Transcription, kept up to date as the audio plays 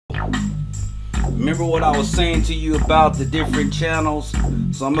Remember what I was saying to you about the different channels?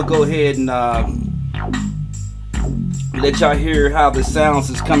 So I'm gonna go ahead and let y'all hear how the sounds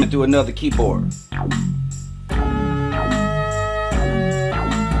is coming through another keyboard.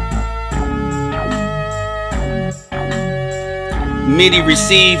 MIDI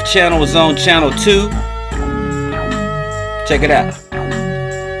receive channel is on channel 2. Check it out.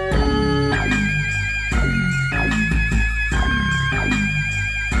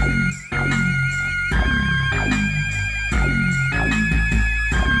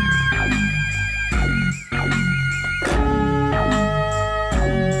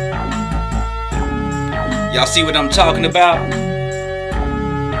 Y'all see what I'm talking about?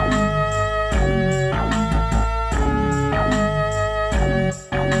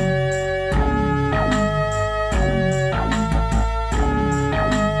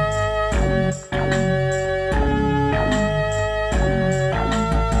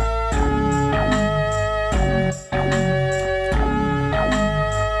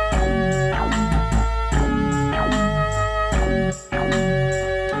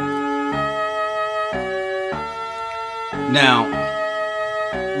 Now,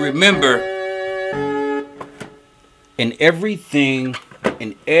 remember, everything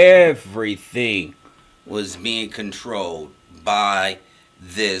was being controlled by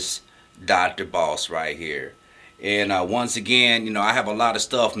this Dr. Boss right here. And once again, you know, I have a lot of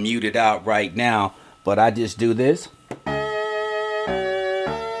stuff muted out right now, but I just do this.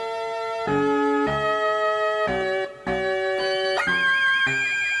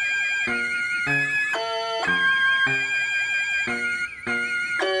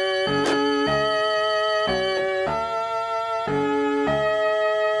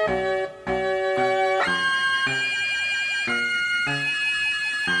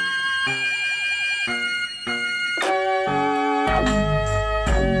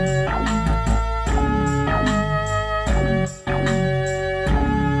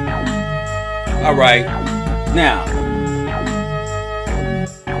 All right, now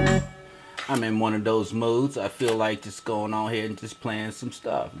I'm in one of those moods. I feel like just going on here and just playing some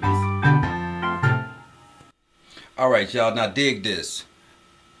stuff. All right, y'all, now dig this.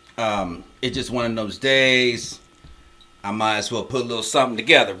 It's just one of those days. I might as well put a little something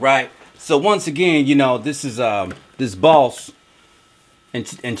together, right? So once again, you know, this is this Boss,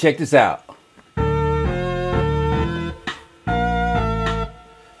 and check this out.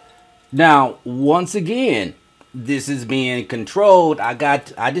 Now, once again, this is being controlled. I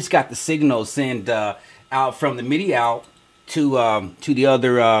just got the signal sent out from the MIDI out to the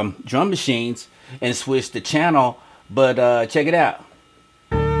other drum machines and switch the channel. But check it out.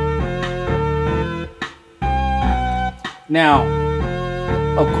 Now,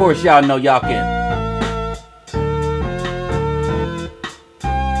 of course, y'all know y'all can.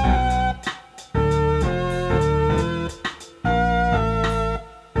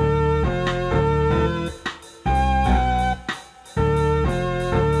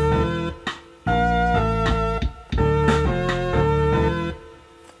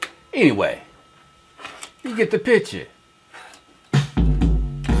 Anyway, you get the picture.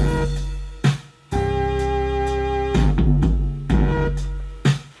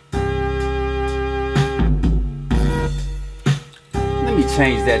 Let me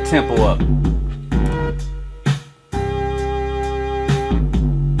change that tempo up.